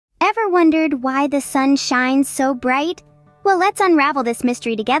wondered why the sun shines so bright? Well, let's unravel this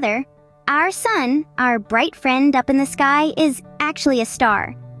mystery together. Our sun, our bright friend up in the sky, is actually a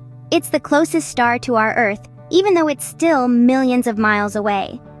star. It's the closest star to our Earth, even though it's still millions of miles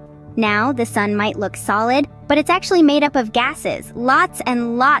away. Now, the sun might look solid, but it's actually made up of gases, lots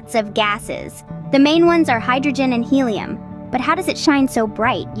and lots of gases. The main ones are hydrogen and helium. But how does it shine so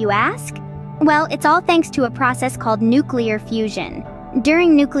bright, you ask? Well, it's all thanks to a process called nuclear fusion.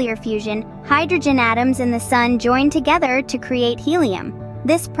 During nuclear fusion, hydrogen atoms in the sun join together to create helium.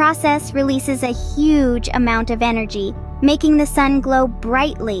 This process releases a huge amount of energy, making the sun glow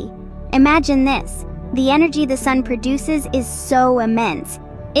brightly. Imagine this. The energy the sun produces is so immense.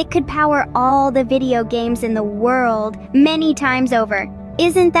 It could power all the video games in the world many times over.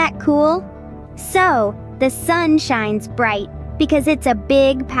 Isn't that cool? So, the sun shines bright because it's a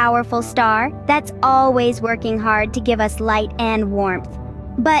big, powerful star that's always working hard to give us light and warmth.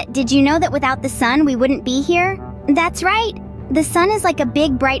 But did you know that without the sun, we wouldn't be here? That's right! The sun is like a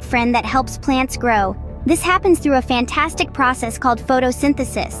big, bright friend that helps plants grow. This happens through a fantastic process called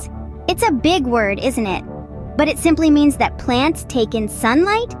photosynthesis. It's a big word, isn't it? But it simply means that plants take in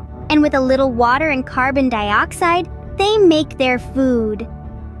sunlight, and with a little water and carbon dioxide, they make their food.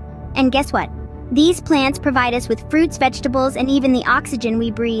 And guess what? These plants provide us with fruits, vegetables, and even the oxygen we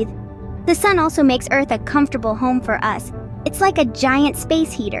breathe. The sun also makes Earth a comfortable home for us. It's like a giant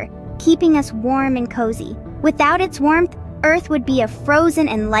space heater, keeping us warm and cozy. Without its warmth, Earth would be a frozen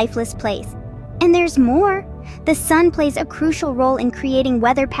and lifeless place. And there's more. The sun plays a crucial role in creating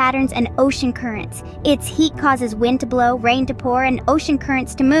weather patterns and ocean currents. Its heat causes wind to blow, rain to pour, and ocean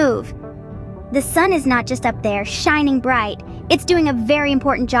currents to move. The sun is not just up there, shining bright. It's doing a very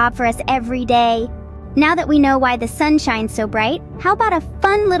important job for us every day. Now that we know why the sun shines so bright, how about a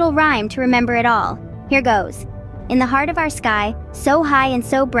fun little rhyme to remember it all? Here goes. In the heart of our sky, so high and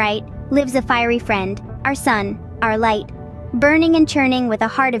so bright, lives a fiery friend, our sun, our light. Burning and churning with a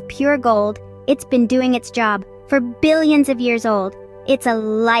heart of pure gold, it's been doing its job for billions of years old. It's a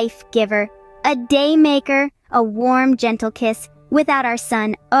life giver, a day maker, a warm, gentle kiss. Without our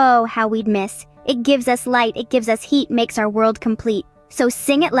sun, oh, how we'd miss. It gives us light, it gives us heat, makes our world complete. So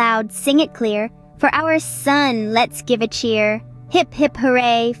sing it loud, sing it clear. For our sun, let's give a cheer. Hip, hip,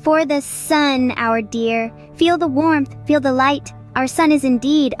 hooray, for the sun, our dear. Feel the warmth, feel the light. Our sun is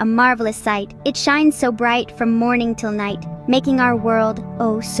indeed a marvelous sight. It shines so bright from morning till night, making our world,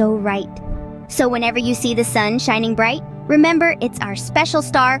 oh, so right. So whenever you see the sun shining bright, remember it's our special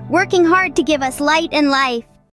star working hard to give us light and life.